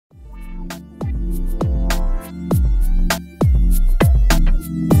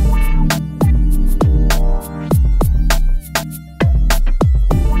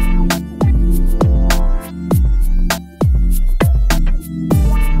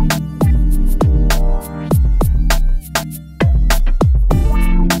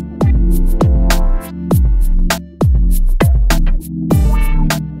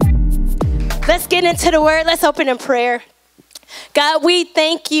get into the word, let's open in prayer. God, we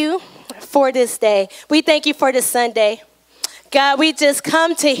thank you for this day. We thank you for this Sunday. God, we just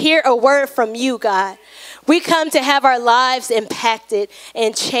come to hear a word from you, God. We come to have our lives impacted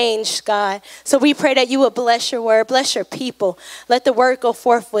and changed, God. So we pray that you will bless your word, bless your people. Let the word go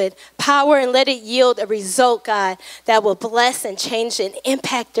forth with power and let it yield a result, God, that will bless and change and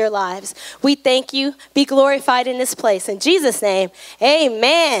impact their lives. We thank you. Be glorified in this place. In Jesus' name,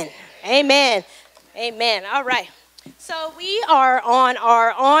 amen. Amen. Amen. All right. So we are on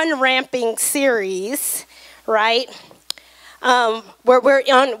our on-ramping series, right?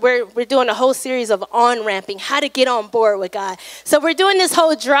 We're doing a whole series of on-ramping, how to get on board with God. So we're doing this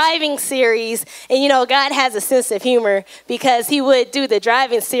whole driving series, and God has a sense of humor because he would do the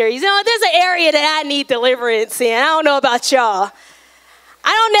driving series. There's an area that I need deliverance in. I don't know about y'all.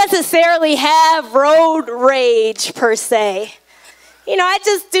 I don't necessarily have road rage per se.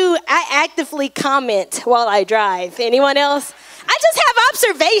 I actively comment while I drive. Anyone else? I just have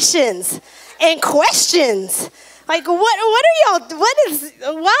observations and questions. Like, what are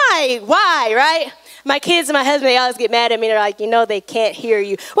y'all, why, right? My kids and my husband, they always get mad at me. They're like, they can't hear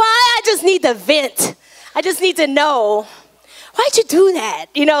you. Well, I just need to vent. I just need to know, why'd you do that?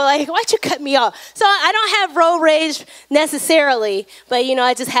 Why'd you cut me off? So I don't have road rage necessarily, but,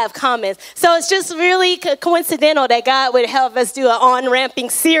 I just have comments. So it's just really coincidental that God would help us do an on-ramping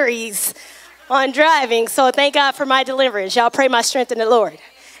series on driving. So thank God for my deliverance. Y'all pray my strength in the Lord.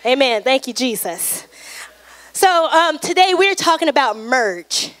 Amen. Thank you, Jesus. So today we're talking about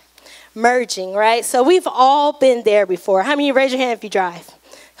merging, right? So we've all been there before. How many of you raise your hand if you drive?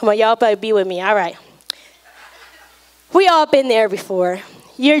 Come on, y'all better be with me. All right. We all been there before.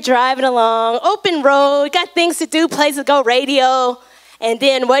 You're driving along, open road, got things to do, places to go, radio, and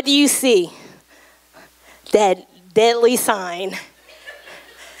then what do you see? That deadly sign.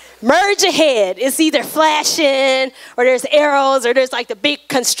 Merge ahead. It's either flashing or there's arrows or there's like the big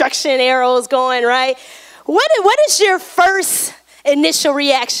construction arrows going, right? What is your first initial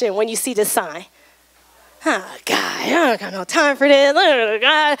reaction when you see the sign? Oh, God, I don't got no time for this. Oh,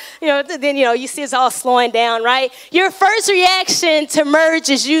 God. Then, you see it's all slowing down, right? Your first reaction to merge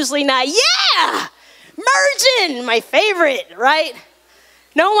is usually not, yeah, merging, my favorite, right?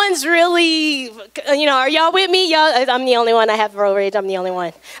 No one's really, are y'all with me? I'm the only one. I have road rage. I'm the only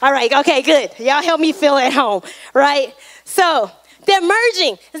one. All right, okay, good. Y'all help me feel at home, right? So that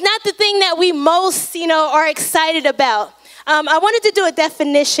merging is not the thing that we most, are excited about. I wanted to do a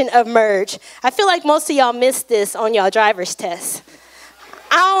definition of merge. I feel like most of y'all missed this on y'all driver's test.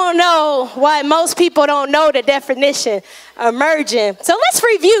 I don't know why most people don't know the definition of merging. So let's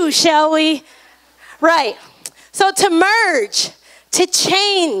review, shall we? Right. So to merge, to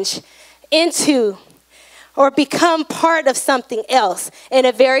change into or become part of something else in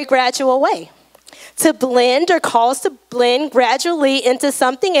a very gradual way. To blend or cause to blend gradually into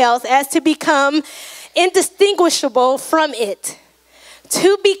something else as to become indistinguishable from it.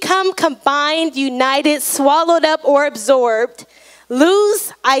 To become combined, united, swallowed up, or absorbed.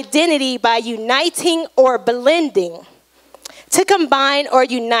 Lose identity by uniting or blending. To combine or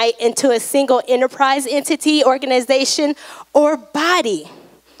unite into a single enterprise, entity, organization, or body.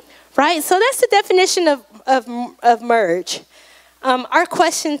 Right? So that's the definition of merge. Our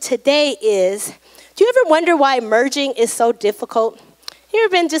question today is, do you ever wonder why merging is so difficult? You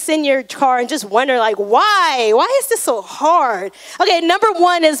ever been just in your car and just wonder, like, why? Why is this so hard? Okay, number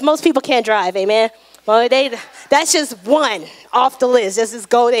one is most people can't drive, amen? Well, that's just one off the list. Just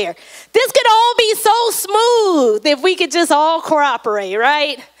go there. This could all be so smooth if we could just all cooperate,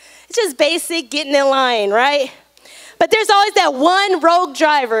 right? It's just basic getting in line, right? But there's always that one rogue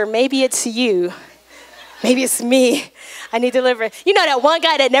driver. Maybe it's you. Maybe it's me. I need deliverance. That one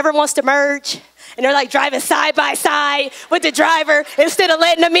guy that never wants to merge? And they're like driving side by side with the driver instead of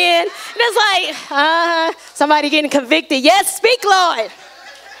letting them in. And it's like, somebody getting convicted. Yes, speak, Lord.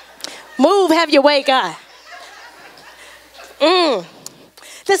 Move, have your way, God. There's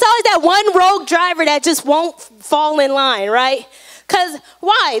always that one rogue driver that just won't fall in line, right? Because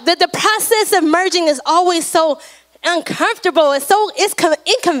why? The process of merging is always so uncomfortable. It's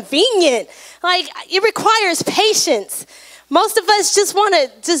inconvenient. Like, it requires patience. Most of us just want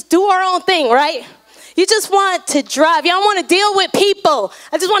to just do our own thing, right? You just want to drive. You don't want to deal with people.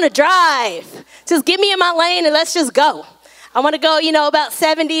 I just want to drive. Just get me in my lane and let's just go. I want to go, about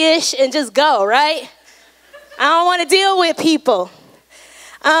 70-ish and just go, right? I don't want to deal with people.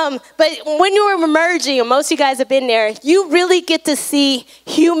 But when you were merging, and most of you guys have been there, you really get to see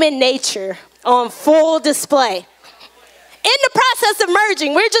human nature on full display. In the process of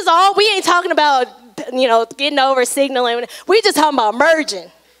merging, we ain't talking about, getting over signaling. We're just talking about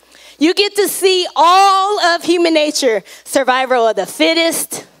merging. You get to see all of human nature. Survival of the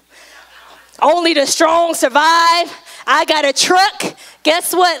fittest. Only the strong survive. I got a truck.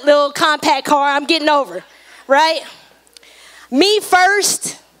 Guess what, little compact car? I'm getting over, right? Me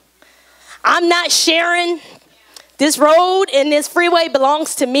first. I'm not sharing. This road and this freeway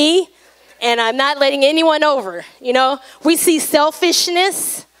belongs to me, and I'm not letting anyone over. You know, we see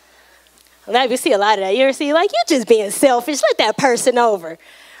selfishness. We see a lot of that. You ever see, like, you're just being selfish. Let that person over,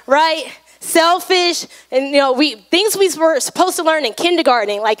 right? Selfish, and, you know, things we were supposed to learn in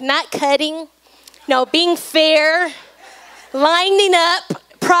kindergarten, like not cutting, you know, being fair, lining up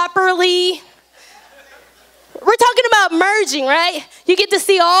properly. We're talking about merging, right? You get to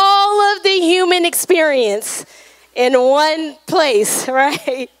see all of the human experience in one place,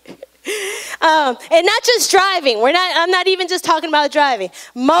 right? And not just driving. I'm not even just talking about driving.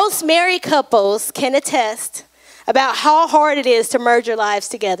 Most married couples can attest about how hard it is to merge your lives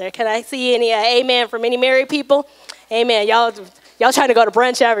together. Can I see any amen from any married people? Amen. Y'all trying to go to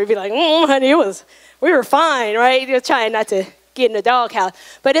brunch after and be like, honey, we were fine, right? You're trying not to get in the doghouse.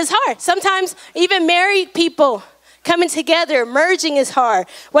 But it's hard. Sometimes even married people coming together, merging is hard.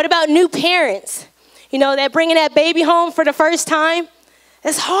 What about new parents? You know, that bringing that baby home for the first time.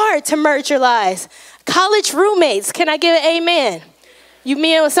 It's hard to merge your lives. College roommates, can I get an amen? You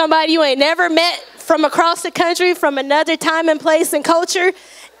meet with somebody you ain't never met from across the country, from another time and place and culture,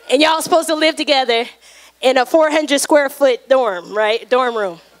 and y'all supposed to live together in a 400 square foot dorm, right? Dorm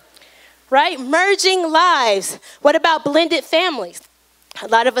room, right? Merging lives. What about blended families? A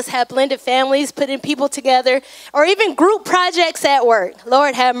lot of us have blended families, putting people together, or even group projects at work.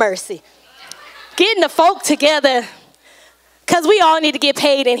 Lord have mercy. Getting the folk together, because we all need to get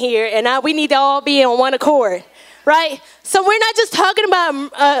paid in here, and we need to all be on one accord, right? So we're not just talking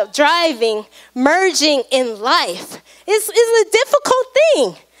about driving, merging in life. It's a difficult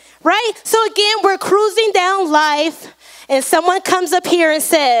thing, right? So again, we're cruising down life, and someone comes up here and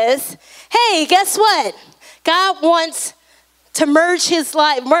says, hey, guess what? God wants to merge his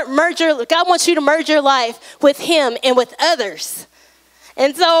life, God wants you to merge your life with him and with others.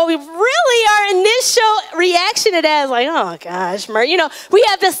 And so we really, our initial reaction to that is like, oh gosh, merge. You know, we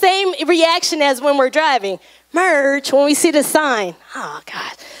have the same reaction as when we're driving. Merge, when we see the sign. Oh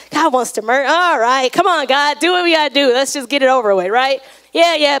God, God wants to merge. All right, come on God, do what we gotta do. Let's just get it over with, right?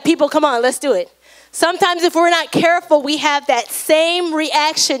 Yeah, people, come on, let's do it. Sometimes if we're not careful, we have that same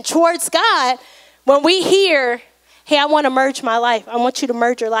reaction towards God when we hear, hey, I want to merge my life. I want you to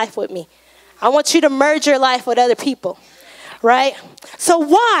merge your life with me. I want you to merge your life with other people. Right? So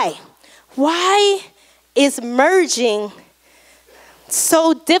why? Why is merging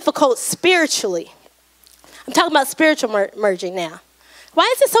so difficult spiritually? I'm talking about spiritual merging now.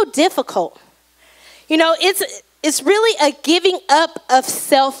 Why is it so difficult? You know, it's really a giving up of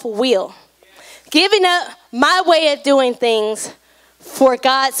self-will. Giving up my way of doing things for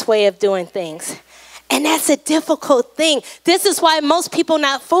God's way of doing things. And that's a difficult thing. This is why most people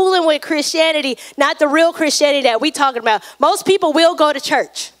not fooling with Christianity, not the real Christianity that we talking about. Most people will go to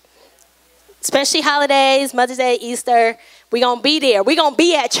church, especially holidays, Mother's Day, Easter. We're going to be there. We're going to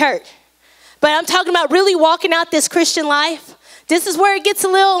be at church. But I'm talking about really walking out this Christian life. This is where it gets a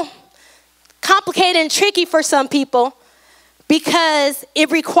little complicated and tricky for some people, because it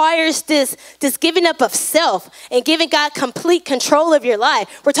requires this giving up of self and giving God complete control of your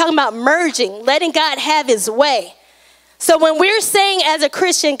life. We're talking about merging, letting God have his way. So when we're saying as a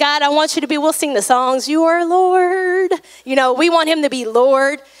Christian, God, I want you to be, we'll sing the songs, you are Lord. You know, we want him to be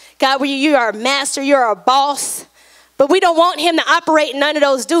Lord. God, you are a master, you're our boss. But we don't want him to operate in none of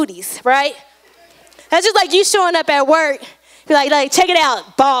those duties, right? That's just like you showing up at work. Be like, check it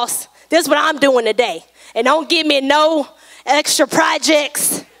out, boss. This is what I'm doing today. And don't give me no extra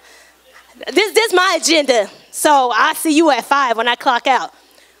projects. This is my agenda. So I see you at 5 when I clock out.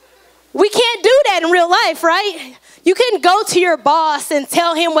 We can't do that in real life, right? You can go to your boss and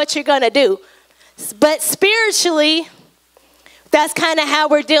tell him what you're going to do. But spiritually, that's kind of how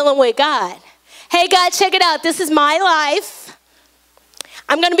we're dealing with God. Hey, God, check it out. This is my life.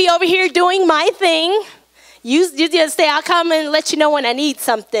 I'm going to be over here doing my thing. You just say, I'll come and let you know when I need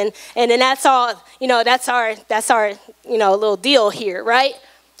something. And then that's all, you know, that's our, you know, little deal here, right?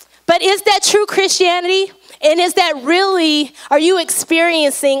 But is that true Christianity? And is that really, are you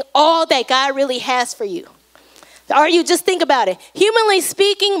experiencing all that God really has for you? Are you, just think about it. Humanly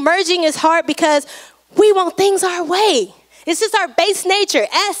speaking, merging is hard because we want things our way. It's just our base nature.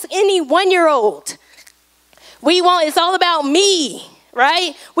 Ask any 1-year-old. It's all about me.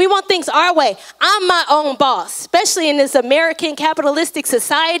 Right? We want things our way. I'm my own boss, especially in this American capitalistic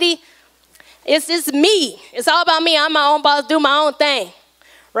society. It's me. It's all about me. I'm my own boss, do my own thing.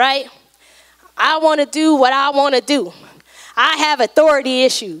 right? I want to do what I want to do. I have authority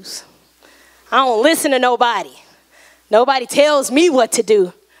issues. I don't listen to nobody. Nobody tells me what to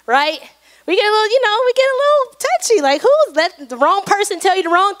do, right? We get a little, touchy. Like, who's let the wrong person tell you the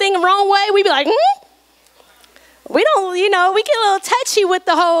wrong thing the wrong way? We be like, We don't, we get a little touchy with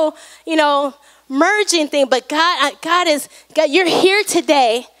the whole, merging thing. But God, you're here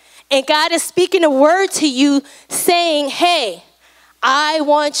today, and God is speaking a word to you saying, hey, I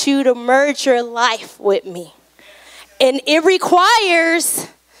want you to merge your life with me. And it requires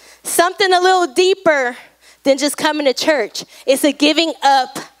something a little deeper than just coming to church. It's a giving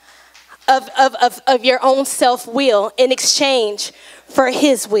up of your own self-will in exchange for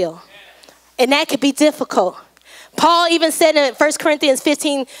his will. And that could be difficult. Paul even said in 1 Corinthians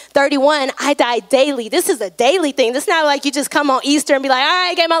 15:31, I die daily. This is a daily thing. This is not like you just come on Easter and be like, all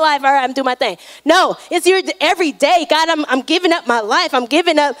right, I gave my life. All right, I'm doing my thing. No, it's your every day. God, I'm giving up my life. I'm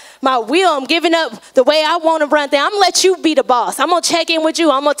giving up my will. I'm giving up the way I want to run things. I'm going to let you be the boss. I'm going to check in with you.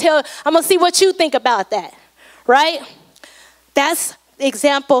 I'm going to see what you think about that. Right? That's the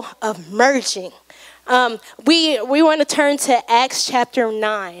example of merging. We want to turn to Acts chapter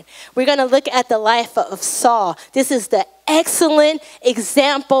 9. We're going to look at the life of Saul. This is the excellent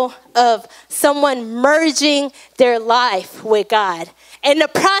example of someone merging their life with God. And the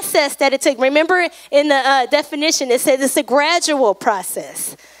process that it took. Remember in the definition, it says it's a gradual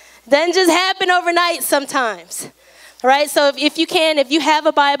process. It doesn't just happen overnight sometimes. All right, so if you have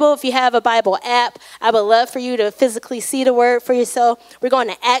a Bible, if you have a Bible app, I would love for you to physically see the word for yourself. We're going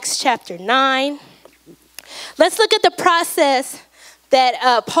to Acts chapter 9. Let's look at the process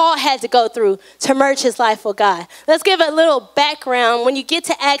that Paul had to go through to merge his life with God. Let's give a little background. When you get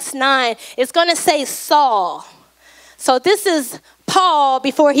to Acts 9, it's going to say Saul. So this is Paul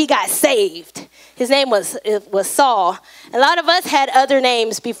before he got saved. His name was Saul. A lot of us had other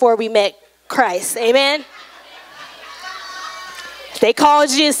names before we met Christ. Amen? They called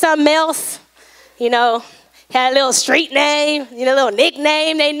you something else, had a little street name, a little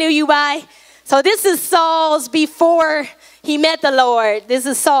nickname they knew you by. So this is Saul's before he met the Lord. This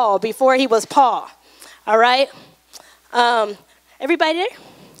is Saul before he was Paul. All right? Everybody there?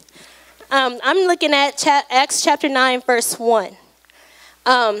 I'm looking at Acts chapter 9, verse 1.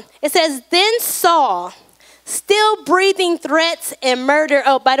 It says, then Saul, still breathing threats and murder.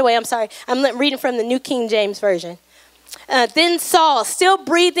 Oh, by the way, I'm sorry. I'm reading from the New King James Version. Then Saul, still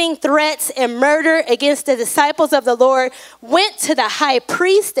breathing threats and murder against the disciples of the Lord, went to the high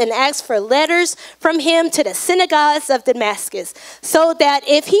priest and asked for letters from him to the synagogues of Damascus, so that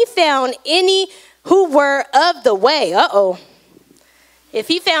if he found any who were of the way, if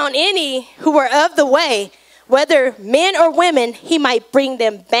he found any who were of the way, whether men or women, he might bring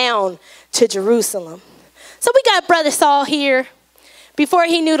them bound to Jerusalem. So we got Brother Saul here. Before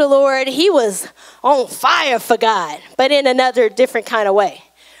he knew the Lord, he was on fire for God, but in another different kind of way,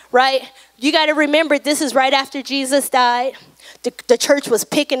 right? You got to remember, this is right after Jesus died. The church was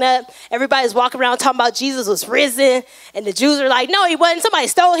picking up. Everybody's walking around talking about Jesus was risen. And the Jews are like, no, he wasn't. Somebody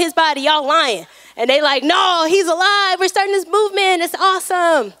stole his body. Y'all lying. And they like, no, he's alive. We're starting this movement. It's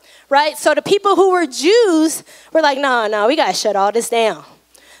awesome, right? So the people who were Jews were like, no, we got to shut all this down.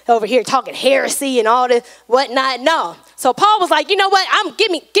 Over here talking heresy and all this whatnot. No. So Paul was like, you know what?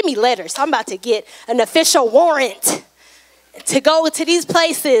 Give me letters. I'm about to get an official warrant to go to these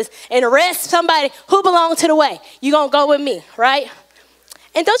places and arrest somebody who belongs to the way. You gonna go with me, right?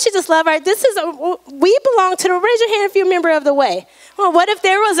 And don't you just love we belong to the, raise your hand if you're a member of the way. Well, what if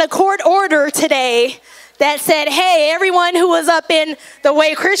there was a court order today that said, hey, everyone who was up in the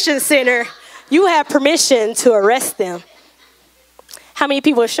Way Christian Center, you have permission to arrest them. How many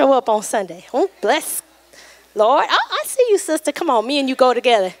people show up on Sunday? Oh, bless Lord. I see you, sister. Come on, me and you go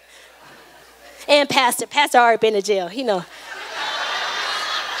together. And Pastor already been to jail,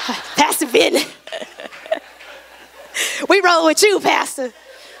 Pastor Ben. We roll with you, Pastor.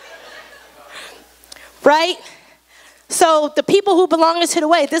 Right? So the people who belong to the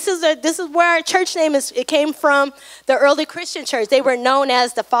way, this is where our church name is. It came from the early Christian church. They were known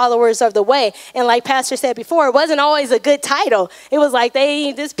as the followers of the way. And like Pastor said before, it wasn't always a good title. It was like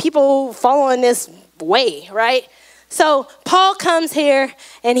this people following this way, right? So Paul comes here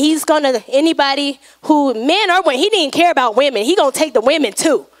and he's anybody who, men or women, he didn't care about women. He gonna take the women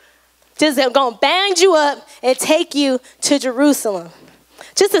too. Just gonna bang you up and take you to Jerusalem.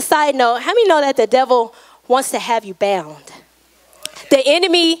 Just a side note, how many know that the devil wants to have you bound? The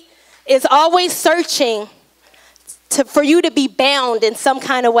enemy is always searching for you to be bound in some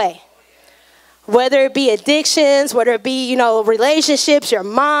kind of way. Whether it be addictions, whether it be, relationships, your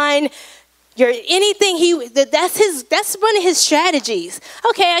mind, that's one of his strategies.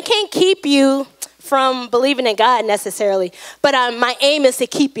 Okay, I can't keep you from believing in God necessarily, but my aim is to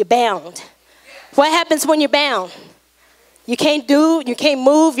keep you bound. What happens when you're bound? You can't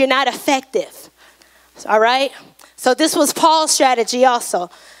move, you're not effective. All right? So this was Paul's strategy also.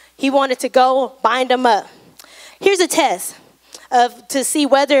 He wanted to go bind them up. Here's a test to see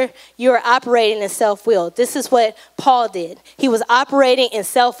whether you're operating in self-will. This is what Paul did. He was operating in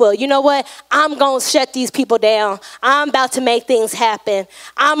self-will. You know what? I'm going to shut these people down. I'm about to make things happen.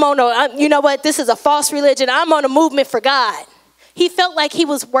 You know what? This is a false religion. I'm on a movement for God. He felt like he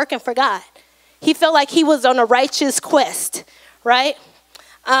was working for God. He felt like he was on a righteous quest, right?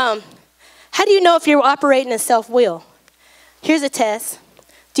 How do you know if you're operating in self-will? Here's a test.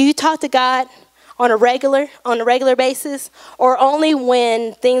 Do you talk to God on a regular basis, or only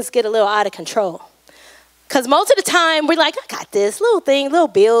when things get a little out of control? Because most of the time we're like, I got this, little thing, little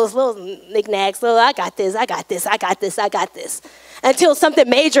bills, little knickknacks, I got this. Until something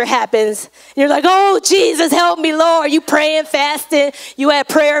major happens, and you're like, oh, Jesus, help me, Lord. You praying, fasting, you at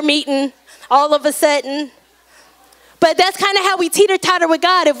prayer meeting, all of a sudden. But that's kind of how we teeter-totter with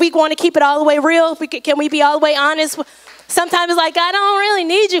God. If we want to keep it all the way real, can we be all the way honest? Sometimes it's like, I don't really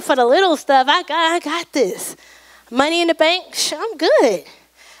need you for the little stuff. I got this. Money in the bank, I'm good.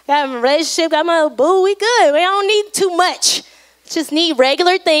 Got a relationship, got my boo, we good. We don't need too much. Just need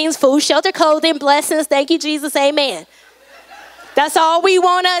regular things, food, shelter, clothing, blessings. Thank you, Jesus, amen. That's all we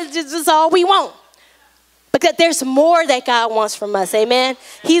want. That's all we want. But there's more that God wants from us, amen.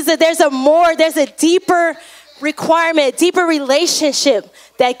 There's a deeper requirement, deeper relationship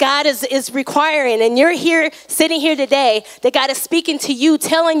that God is requiring. And you're here, sitting here today, that God is speaking to you,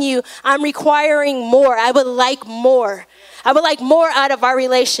 telling you, I'm requiring more. I would like more. I would like more out of our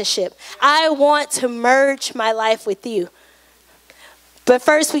relationship. I want to merge my life with you. But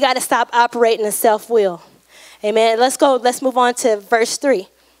first, we got to stop operating in self-will. Amen. Let's move on to verse 3.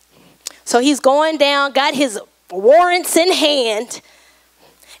 So he's going down, got his warrants in hand.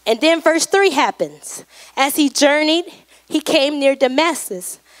 And then verse 3 happens. As he journeyed, he came near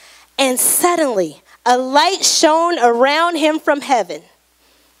Damascus. And suddenly, a light shone around him from heaven.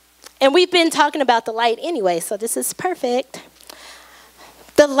 And we've been talking about the light anyway, so this is perfect.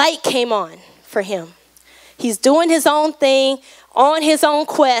 The light came on for him. He's doing his own thing, on his own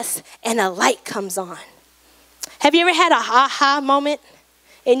quest, and a light comes on. Have you ever had a aha moment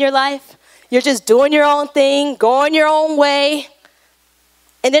in your life? You're just doing your own thing, going your own way.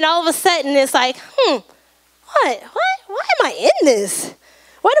 And then all of a sudden it's like, why am I in this?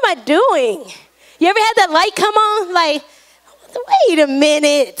 What am I doing? You ever had that light come on? Like, wait a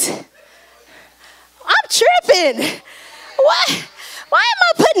minute. I'm tripping. Why am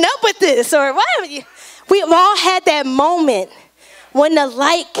I putting up with this? Or we've all had that moment when the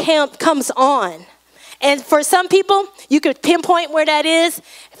light comes on. And for some people, you could pinpoint where that is.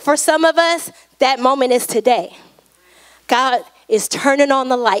 For some of us, that moment is today. God is turning on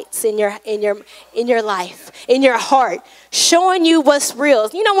the lights in your life, in your heart, showing you what's real.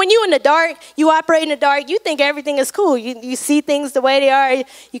 You know, when you're in the dark, you operate in the dark, you think everything is cool. You see things the way they are.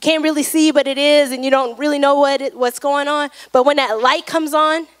 You can't really see, but it is, and you don't really know what's going on. But when that light comes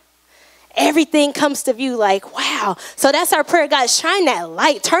on, everything comes to view like, wow. So that's our prayer. God, shine that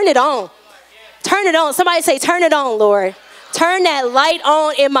light. Turn it on. Turn it on. Somebody say, turn it on, Lord. Turn that light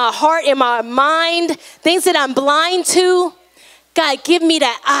on in my heart, in my mind, things that I'm blind to. God, give me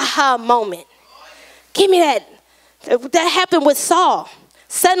that aha moment. Give me that. That happened with Saul.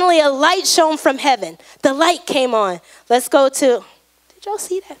 Suddenly a light shone from heaven. The light came on. Let's go to, did y'all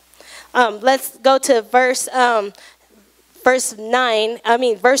see that? Let's go to verse 4.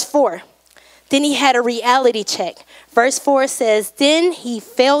 Then he had a reality check. Verse 4 says, then he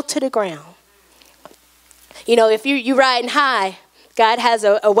fell to the ground. You know, if you're riding high, God has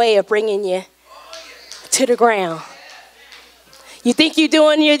a way of bringing you to the ground. You think you're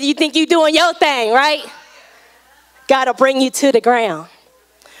doing your thing, right? God will bring you to the ground,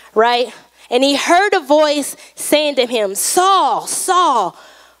 right? And he heard a voice saying to him, Saul, Saul,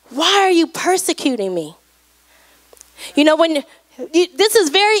 why are you persecuting me? You know, this is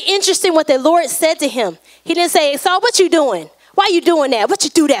very interesting what the Lord said to him. He didn't say, Saul, what you doing? Why you doing that? What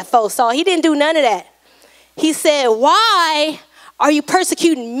you do that for, Saul? He didn't do none of that. He said, why are you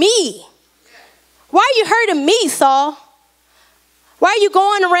persecuting me? Why are you hurting me, Saul? Why are you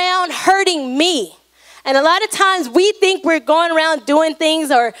going around hurting me? And a lot of times we think we're going around doing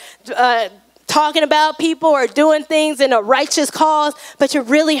things or talking about people or doing things in a righteous cause, but you're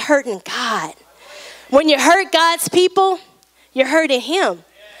really hurting God. When you hurt God's people, you're hurting him.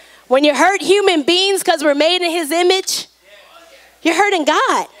 When you hurt human beings because we're made in his image, you're hurting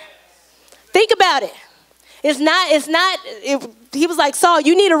God. Think about it. He was like, Saul,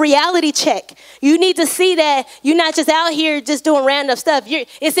 you need a reality check. You need to see that you're not just out here just doing random stuff.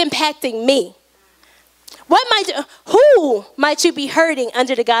 It's impacting me. Who might you be hurting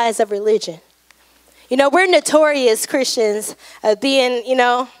under the guise of religion? You know, we're notorious Christians of being, you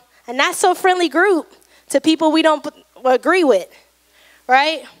know, a not so friendly group to people we don't agree with,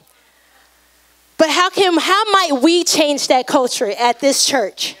 right? But how might we change that culture at this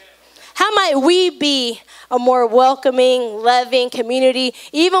church? How might we be a more welcoming, loving community,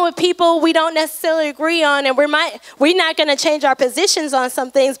 even with people we don't necessarily agree on, and we're not going to change our positions on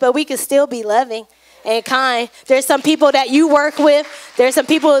some things, but we can still be loving and kind. There's some people that you work with, there's some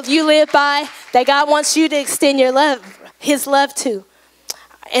people you live by that God wants you to extend his love to.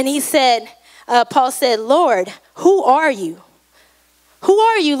 And Paul said, Lord, who are you? Who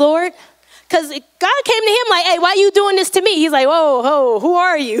are you, Lord? Because God came to him like, hey, why are you doing this to me? He's like, whoa, who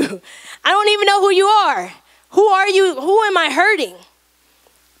are you? I don't even know who you are. Who are you? Who am I hurting?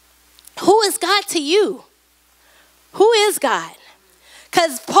 Who is God to you? Who is God?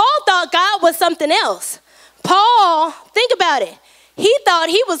 Because Paul thought God was something else. Paul, think about it. He thought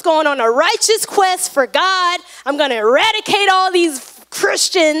he was going on a righteous quest for God. I'm going to eradicate all these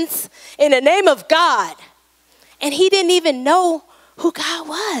Christians in the name of God. And he didn't even know who God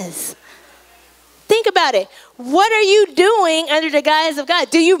was. Think about it. What are you doing under the guise of God?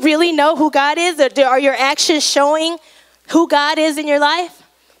 Do you really know who God is? Or are your actions showing who God is in your life?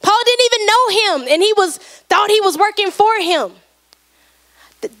 Paul didn't even know him, and thought he was working for him.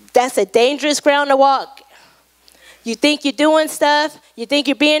 That's a dangerous ground to walk. You think you're doing stuff. You think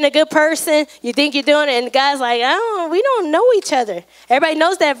you're being a good person. You think you're doing it, and God's like, we don't know each other. Everybody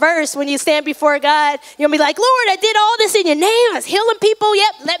knows that verse. When you stand before God, you're going to be like, Lord, I did all this in your name. I was healing people.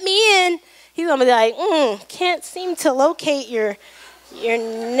 Yep, let me in. He's going to be like, can't seem to locate your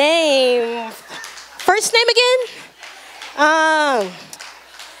name. First name again?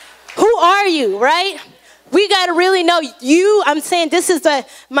 Who are you, right? We got to really know you. I'm saying this is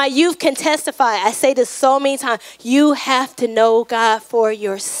my youth can testify. I say this so many times. You have to know God for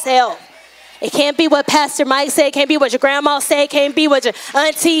yourself. It can't be what Pastor Mike said. It can't be what your grandma said. It can't be what your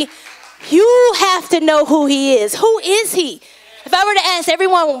auntie. You have to know who he is. Who is he? If I were to ask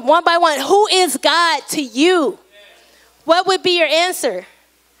everyone one by one, who is God to you? What would be your answer?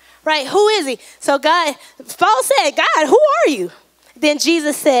 Right? Who is he? So Paul said, God, who are you? Then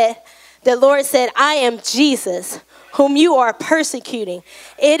the Lord said, I am Jesus, whom you are persecuting.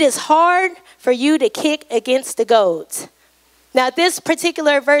 It is hard for you to kick against the goads. Now, this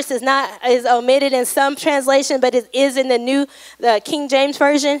particular verse is omitted in some translation, but it is in the King James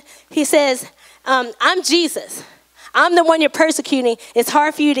Version. He says, I'm Jesus. I'm the one you're persecuting. It's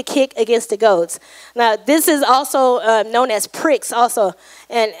hard for you to kick against the goads. Now, this is also known as pricks also.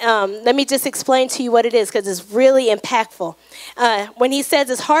 And let me just explain to you what it is, because it's really impactful. When he says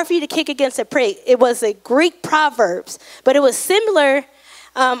it's hard for you to kick against a prick, it was a Greek proverbs, but it was similar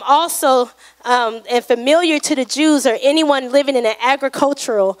also and familiar to the Jews or anyone living in an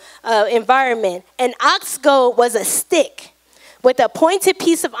agricultural environment. An ox goad was a stick with a pointed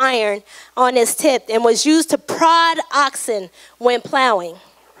piece of iron on its tip and was used to prod oxen when plowing,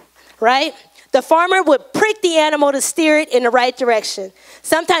 right? The farmer would prick the animal to steer it in the right direction.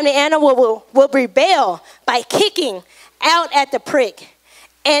 Sometimes the animal will rebel by kicking out at the prick,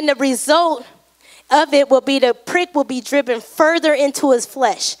 and the result of it will be the prick will be driven further into his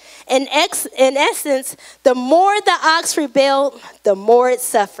flesh. In essence, the more the ox rebelled, the more it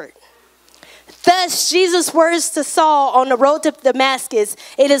suffered. Thus, Jesus' words to Saul on the road to Damascus,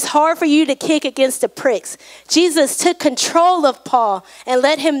 it is hard for you to kick against the pricks. Jesus took control of Paul and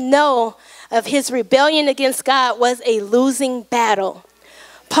let him know of his rebellion against God was a losing battle.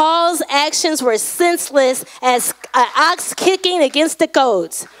 Paul's actions were senseless as an ox kicking against the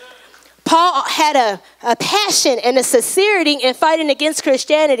goads. Paul had a passion and a sincerity in fighting against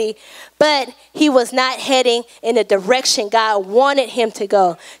Christianity, but he was not heading in the direction God wanted him to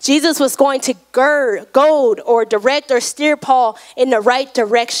go. Jesus was going to goad or direct or steer Paul in the right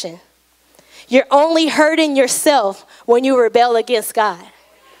direction. You're only hurting yourself when you rebel against God.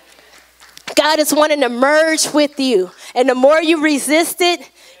 God is wanting to merge with you, and the more you resist it,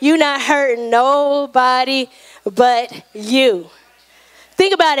 you're not hurting nobody but you.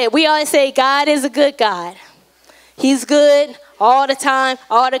 Think about it. We always say God is a good God. He's good all the time,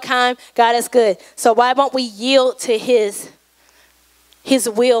 all the time. God is good. So why won't we yield to his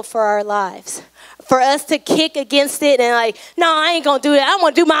will for our lives? For us to kick against it and like, no, I ain't going to do that. I'm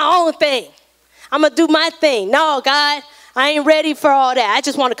going to do my own thing. I'm going to do my thing. No, God, I ain't ready for all that. I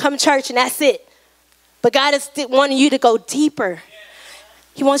just want to come to church and that's it. But God is wanting you to go deeper.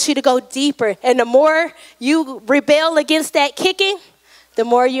 He wants you to go deeper. And the more you rebel against that kicking, the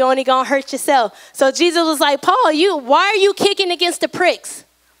more you only going to hurt yourself. So Jesus was like, Paul, why are you kicking against the pricks?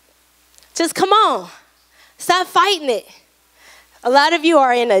 Just come on. Stop fighting it. A lot of you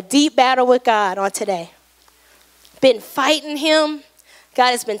are in a deep battle with God on today. Been fighting him.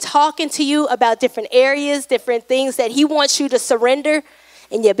 God has been talking to you about different areas, different things that he wants you to surrender.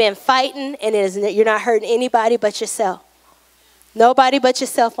 And you've been fighting, and you're not hurting anybody but yourself. Nobody but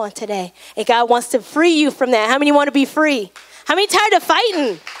yourself on today. And God wants to free you from that. How many want to be free? How many tired of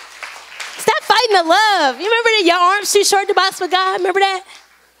fighting? Stop fighting the love. You remember that your arms too short to box with God? Remember that?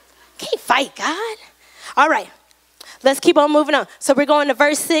 Can't fight God. All right. Let's keep on moving on. So we're going to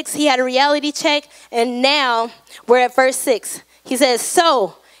verse 6. He had a reality check. And now we're at verse 6. He says,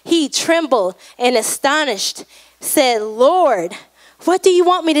 so he trembled and astonished, said, Lord, what do you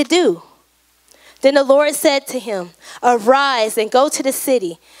want me to do? Then the Lord said to him, arise and go to the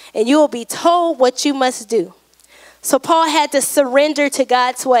city, and you will be told what you must do. So Paul had to surrender to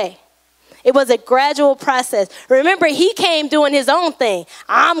God's way. It was a gradual process. Remember, he came doing his own thing.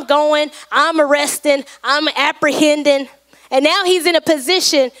 I'm going, I'm arresting, I'm apprehending. And now he's in a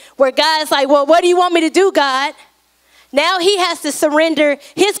position where God's like, well, what do you want me to do, God? Now he has to surrender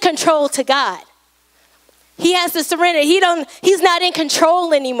his control to God. He has to surrender. He's not in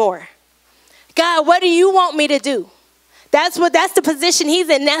control anymore. God, what do you want me to do? That's the position he's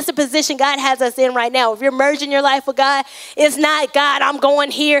in. That's the position God has us in right now. If you're merging your life with God, it's not, God, I'm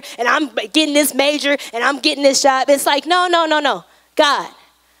going here and I'm getting this major and I'm getting this job. It's like, no. God,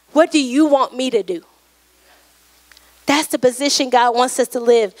 what do you want me to do? That's the position God wants us to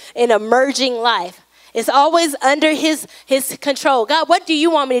live in, a merging life. It's always under his control. God, what do you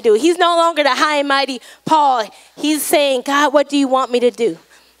want me to do? He's no longer the high and mighty Paul. He's saying, God, what do you want me to do?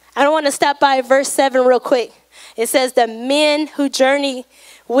 I don't want to stop by verse 7 real quick. It says, the men who journeyed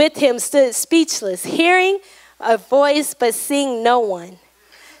with him stood speechless, hearing a voice but seeing no one.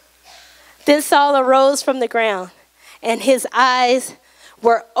 Then Saul arose from the ground, and his eyes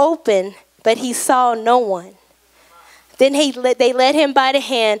were open, but he saw no one. Then they led him by the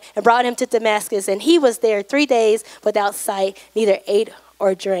hand and brought him to Damascus, and he was there 3 days without sight, neither ate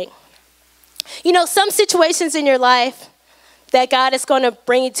or drank. You know, some situations in your life that God is going to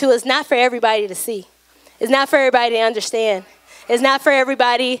bring you to is not for everybody to see. It's not for everybody to understand. It's not for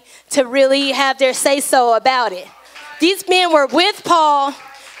everybody to really have their say-so about it. These men were with Paul,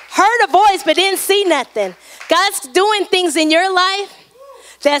 heard a voice, but didn't see nothing. God's doing things in your life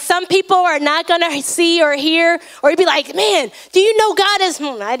that some people are not going to see or hear, or you'd be like, man, do you know God is,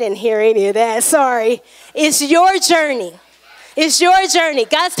 I didn't hear any of that, sorry. It's your journey. It's your journey.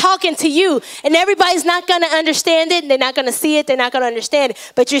 God's talking to you, and everybody's not going to understand it. They're not going to see it. They're not going to understand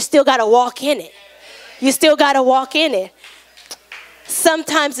it, but you still got to walk in it. You still got to walk in it.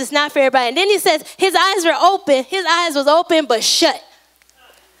 Sometimes it's not for everybody. And then he says his eyes were open. His eyes was open but shut.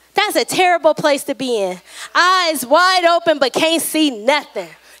 That's a terrible place to be in. Eyes wide open but can't see nothing.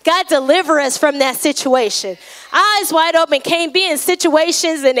 God deliver us from that situation. Eyes wide open, can't be in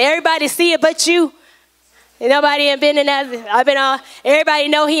situations and everybody see it but you. And nobody ain't been in that. Everybody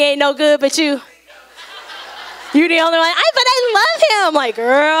know he ain't no good but you. You the only one. But I love him. I'm like,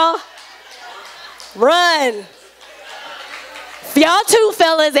 girl, run. Y'all too,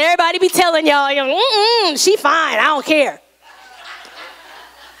 fellas. Everybody be telling y'all, she fine. I don't care.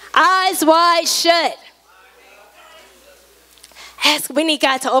 Eyes wide shut. We need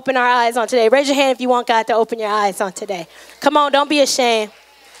God to open our eyes on today. Raise your hand if you want God to open your eyes on today. Come on, don't be ashamed.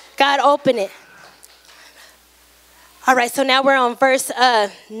 God, open it. All right, so now we're on verse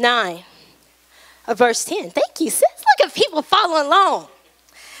 9 of verse 10. Thank you, sis. Look at people following along.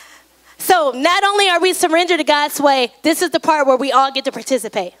 So not only are we surrendered to God's way, this is the part where we all get to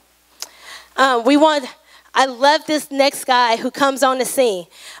participate. I love this next guy who comes on the scene.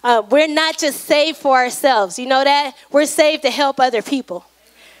 We're not just saved for ourselves. You know that? We're saved to help other people.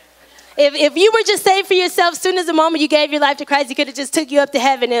 If you were just saved for yourself, as soon as the moment you gave your life to Christ, he could have just took you up to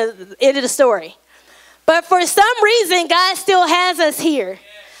heaven and ended the story. But for some reason, God still has us here.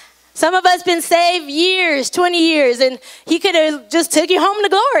 Some of us been saved years, 20 years, and he could have just took you home to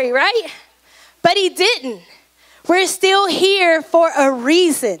glory, right? But he didn't. We're still here for a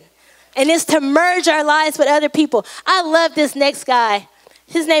reason, and it's to merge our lives with other people. I love this next guy.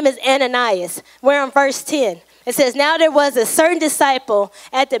 His name is Ananias. We're on verse 10. It says, now there was a certain disciple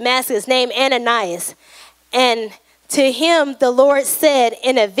at Damascus named Ananias, and to him the Lord said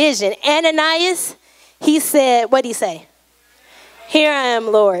in a vision, Ananias, he said, what'd he say? Here I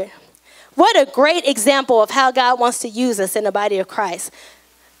am, Lord. What a great example of how God wants to use us in the body of Christ.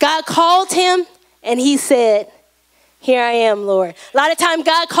 God called him and he said, here I am, Lord. A lot of time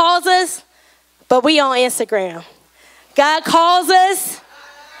God calls us, but we on Instagram. God calls us,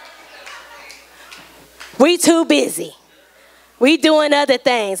 we too busy. We doing other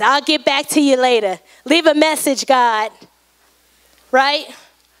things. I'll get back to you later. Leave a message, God. Right?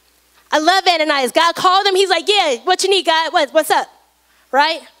 I love Ananias. God called him. He's like, yeah, what you need, God? What's up?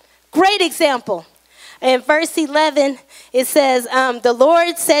 Right? Great example. In verse 11, it says, the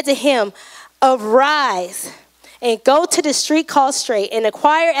Lord said to him, arise and go to the street called Straight and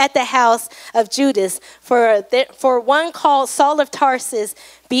inquire at the house of Judas for one called Saul of Tarsus.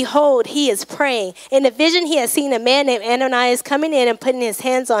 Behold, he is praying. In a vision, he has seen a man named Ananias coming in and putting his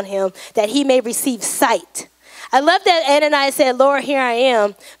hands on him that he may receive sight. I love that Ananias said, Lord, here I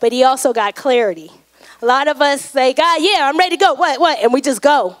am, but he also got clarity. A lot of us say, God, yeah, I'm ready to go. What? And we just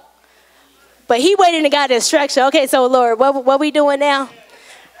go. But he waited and got the instruction. Okay, so Lord, what we doing now? All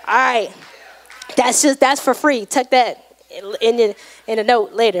right. That's for free. Tuck that in a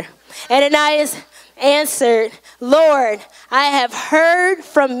note later. Ananias answered, Lord, I have heard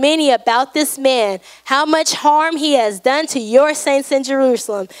from many about this man, how much harm he has done to your saints in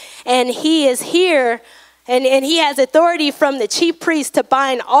Jerusalem. And he is here, and he has authority from the chief priest to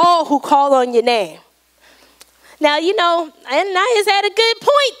bind all who call on your name. Now, Ananias had a good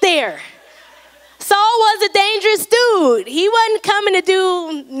point there. Saul was a dangerous dude. He wasn't coming to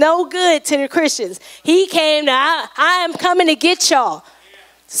do no good to the Christians. He came to, I am coming to get y'all.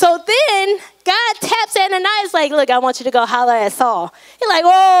 So then God taps Ananias like, look, I want you to go holler at Saul. He's like,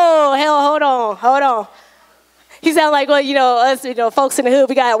 oh, hell, hold on. He sounds like, well, us, folks in the hood,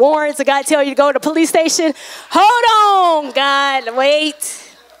 we got warrants. The guy tell you to go to the police station. Hold on, God,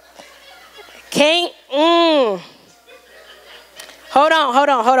 wait. Can't, Hold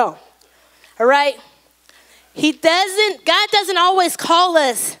on. All right? God doesn't always call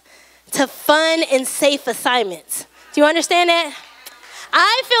us to fun and safe assignments. Do you understand that?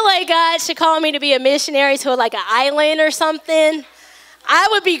 I feel like God should call me to be a missionary to like an island or something. I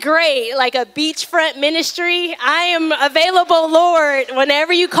would be great, like a beachfront ministry. I am available, Lord,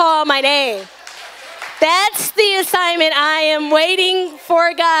 whenever you call my name. That's the assignment I am waiting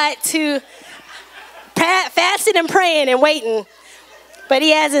for God to, fasting and praying and waiting. But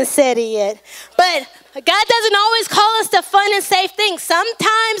he hasn't said it yet. But God doesn't always call us to fun and safe things.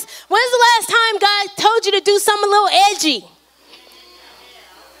 Sometimes, when's the last time God told you to do something a little edgy?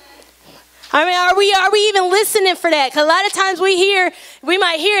 I mean, are we even listening for that? Because a lot of times we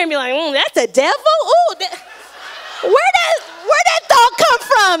might hear and be like, that's a devil? Ooh, where that thought come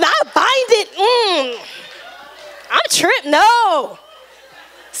from? I bind it. I'm tripped. No.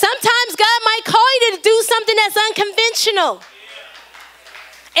 Sometimes God might call you to do something that's unconventional.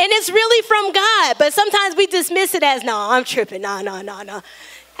 And it's really from God. But sometimes we dismiss it as, no, I'm tripping. No.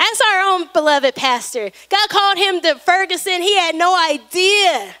 Ask our own beloved pastor. God called him to Ferguson. He had no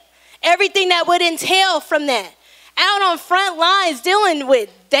idea everything that would entail from that. Out on front lines dealing with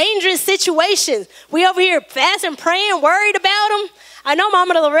dangerous situations. We over here fasting, praying, worried about him. I know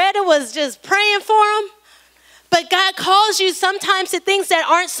Mama Loretta was just praying for him. But God calls you sometimes to things that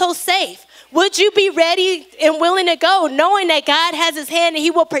aren't so safe. Would you be ready and willing to go, knowing that God has his hand and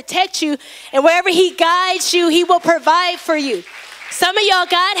he will protect you, and wherever he guides you, he will provide for you? Some of y'all,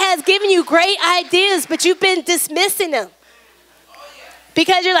 God has given you great ideas, but you've been dismissing them.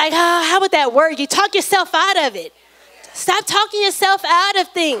 Because you're like, how would that work? You talk yourself out of it. Stop talking yourself out of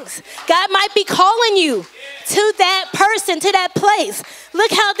things. God might be calling you to that person, to that place.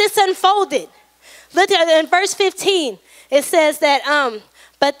 Look how this unfolded. Look at in verse 15. It says that,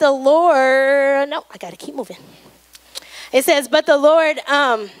 but the Lord, no, I got to keep moving. It says, but the Lord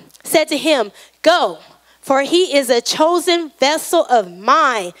said to him, go, for he is a chosen vessel of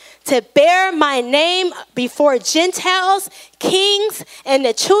mine to bear my name before Gentiles, kings, and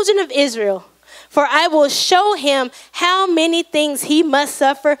the children of Israel. For I will show him how many things he must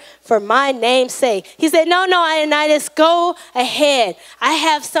suffer for my name's sake. He said, no, Ananias, go ahead. I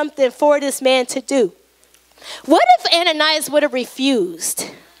have something for this man to do. What if Ananias would have refused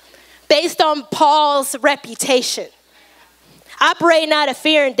based on Paul's reputation? Operating out of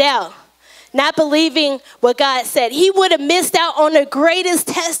fear and doubt. Not believing what God said. He would have missed out on the greatest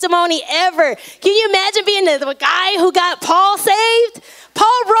testimony ever. Can you imagine being the guy who got Paul saved?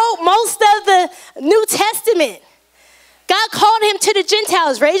 Paul wrote most of the New Testament. God called him to the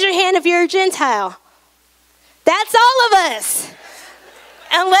Gentiles. Raise your hand if you're a Gentile. That's all of us.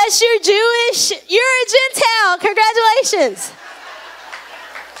 Unless you're Jewish, you're a Gentile. Congratulations.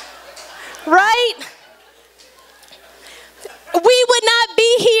 Right? We would not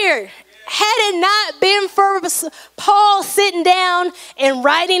be here had it not been for Paul sitting down and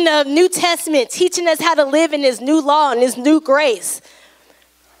writing the New Testament, teaching us how to live in this new law and this new grace.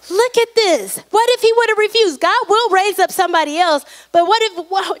 Look at this. What if he would have refused? God will raise up somebody else, but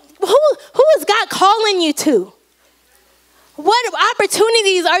who is God calling you to? What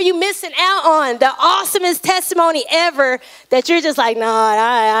opportunities are you missing out on? The awesomest testimony ever that you're just like, no,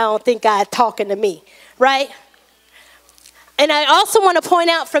 I don't think God's talking to me, right? And I also want to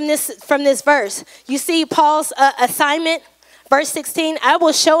point out from this verse, you see Paul's assignment, verse 16, I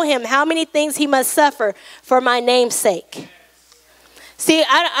will show him how many things he must suffer for my name's sake. See,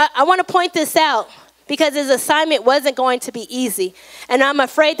 I want to point this out because his assignment wasn't going to be easy. And I'm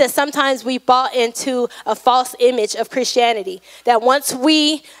afraid that sometimes we bought into a false image of Christianity, that once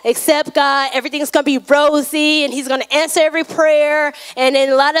we accept God, everything's going to be rosy and he's going to answer every prayer. And then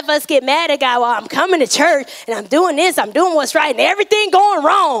a lot of us get mad at God, well, I'm coming to church and I'm doing this, I'm doing what's right, and everything going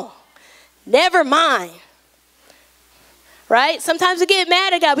wrong. Never mind. Right? Sometimes we get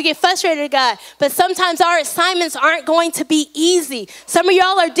mad at God. We get frustrated at God. But sometimes our assignments aren't going to be easy. Some of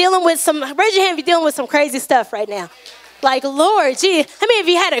y'all are dealing with raise your hand if you're dealing with some crazy stuff right now. Like, Lord, gee, how many of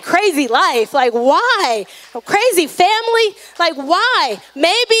you had a crazy life? Like, why? A crazy family? Like, why?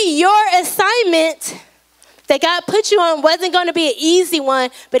 Maybe your assignment that God put you on wasn't going to be an easy one,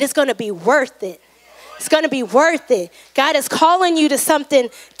 but it's going to be worth it. It's going to be worth it. God is calling you to something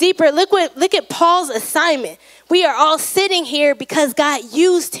deeper. Look at Paul's assignment. We are all sitting here because God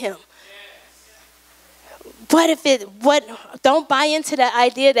used him. Don't buy into the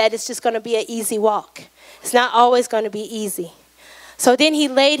idea that it's just going to be an easy walk. It's not always going to be easy. So then he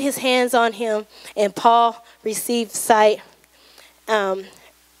laid his hands on him, and Paul received sight, and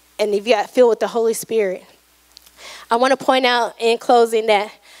he got filled with the Holy Spirit. I want to point out in closing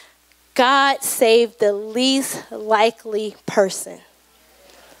that God saved the least likely person.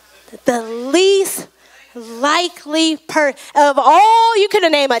 The least likely of all, you could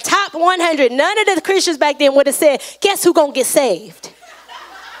have named a top 100. None of the Christians back then would have said, guess who's going to get saved?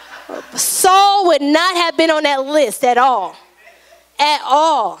 Saul would not have been on that list at all. At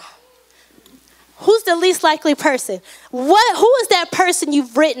all. Who's the least likely person? Who is that person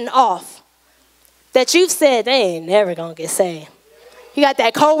you've written off that you've said they ain't never going to get saved? You got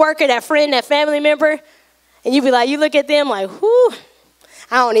that coworker, that friend, that family member, and you be like, you look at them like, whoo,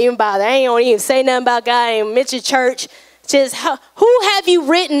 I don't even bother. I don't even say nothing about God. I ain't mention church. Just who have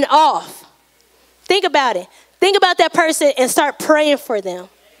you written off? Think about it. Think about that person and start praying for them.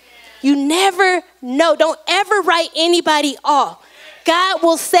 You never know. Don't ever write anybody off. God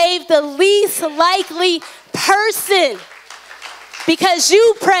will save the least likely person because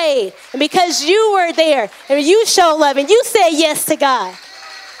you prayed and because you were there and you showed love and you said yes to God.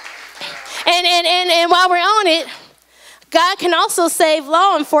 And while we're on it, God can also save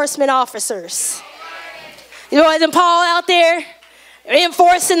law enforcement officers. You know, wasn't Paul out there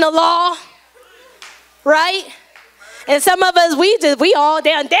enforcing the law, right? And some of us, we all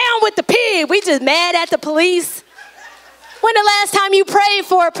down with the pig. We just mad at the police. When the last time you prayed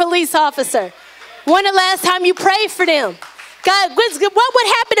for a police officer? When the last time you prayed for them? God, what would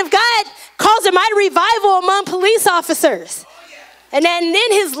happen if God caused a mighty revival among police officers? And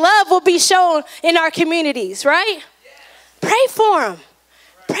then his love will be shown in our communities, right? Pray for him.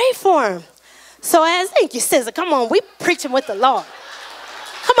 Pray for him. So thank you, sister. Come on, we preaching with the Lord.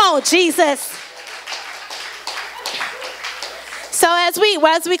 Come on, Jesus. So as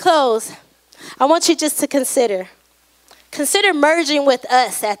we close, I want you just to consider merging with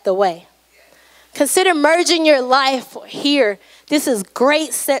us at the Way. Consider merging your life here. This is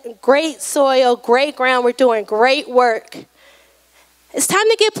great soil, great ground. We're doing great work. It's time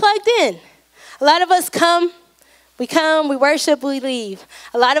to get plugged in. A lot of us come, we worship, we leave.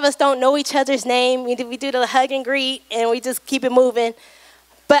 A lot of us don't know each other's name. We do the hug and greet, and we just keep it moving.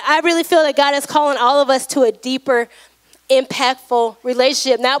 But I really feel that God is calling all of us to a deeper, impactful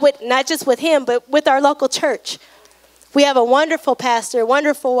relationship, not just with him, but with our local church. We have a wonderful pastor,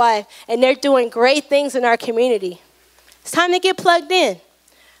 wonderful wife, and they're doing great things in our community. It's time to get plugged in.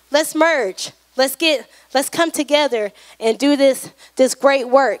 Let's merge. Let's come together and do this great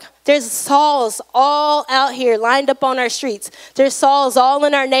work. There's Sauls all out here lined up on our streets. There's Sauls all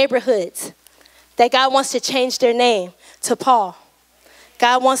in our neighborhoods that God wants to change their name to Paul.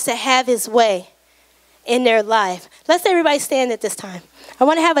 God wants to have his way in their life. Let's everybody stand at this time. I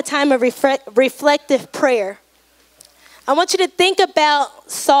want to have a time of reflective prayer. I want you to think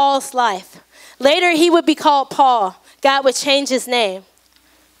about Saul's life. Later, he would be called Paul. God would change his name.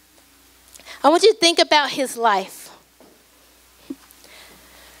 I want you to think about his life.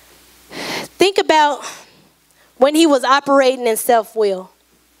 Think about when he was operating in self-will.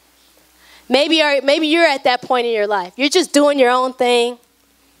 Maybe you're at that point in your life. You're just doing your own thing.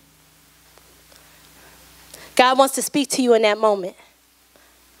 God wants to speak to you in that moment.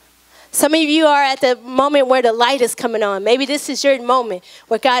 Some of you are at the moment where the light is coming on. Maybe this is your moment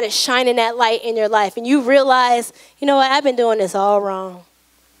where God is shining that light in your life. And you realize, you know what, I've been doing this all wrong.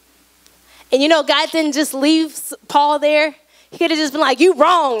 And you know, God didn't just leave Paul there. He could have just been like, you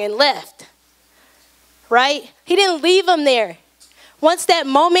wrong, and left. Right? He didn't leave him there. Once that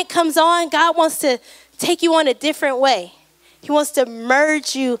moment comes on, God wants to take you on a different way. He wants to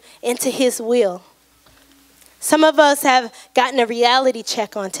merge you into his will. Some of us have gotten a reality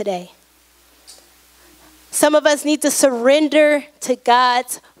check on today. Some of us need to surrender to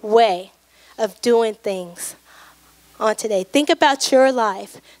God's way of doing things on today. Think about your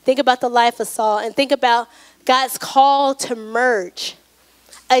life. Think about the life of Saul, and think about God's call to merge.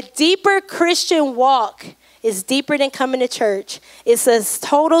 A deeper Christian walk is deeper than coming to church. It's a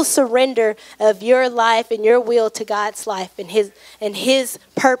total surrender of your life and your will to God's life and his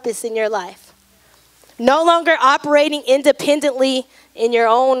purpose in your life. No longer operating independently in your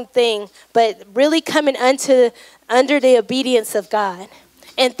own thing, but really coming under the obedience of God.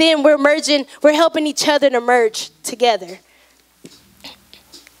 And then we're helping each other to merge together.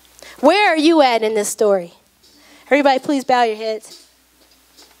 Where are you at in this story? Everybody, please bow your heads.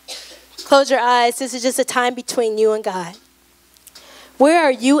 Close your eyes. This is just a time between you and God. Where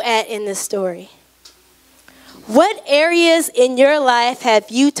are you at in this story? What areas in your life have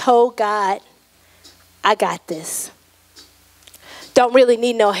you told God, I got this? Don't really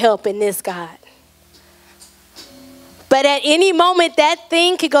need no help in this, God. But at any moment, that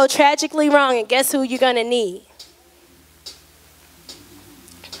thing could go tragically wrong, and guess who you're going to need?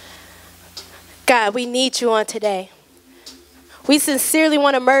 God, we need you on today. We sincerely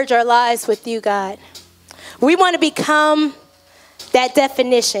want to merge our lives with you, God. We want to become that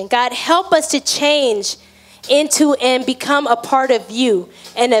definition. God, help us to change into and become a part of you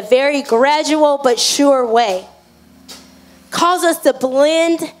in a very gradual but sure way. Cause us to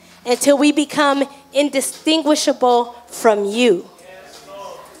blend until we become indistinguishable from you.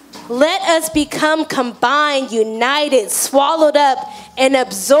 Let us become combined, united, swallowed up, and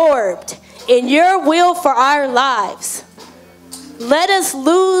absorbed in your will for our lives. Let us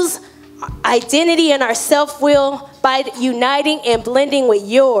lose identity in our self-will by uniting and blending with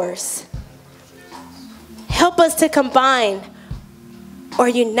yours. Help us to combine or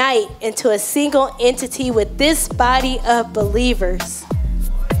unite into a single entity with this body of believers.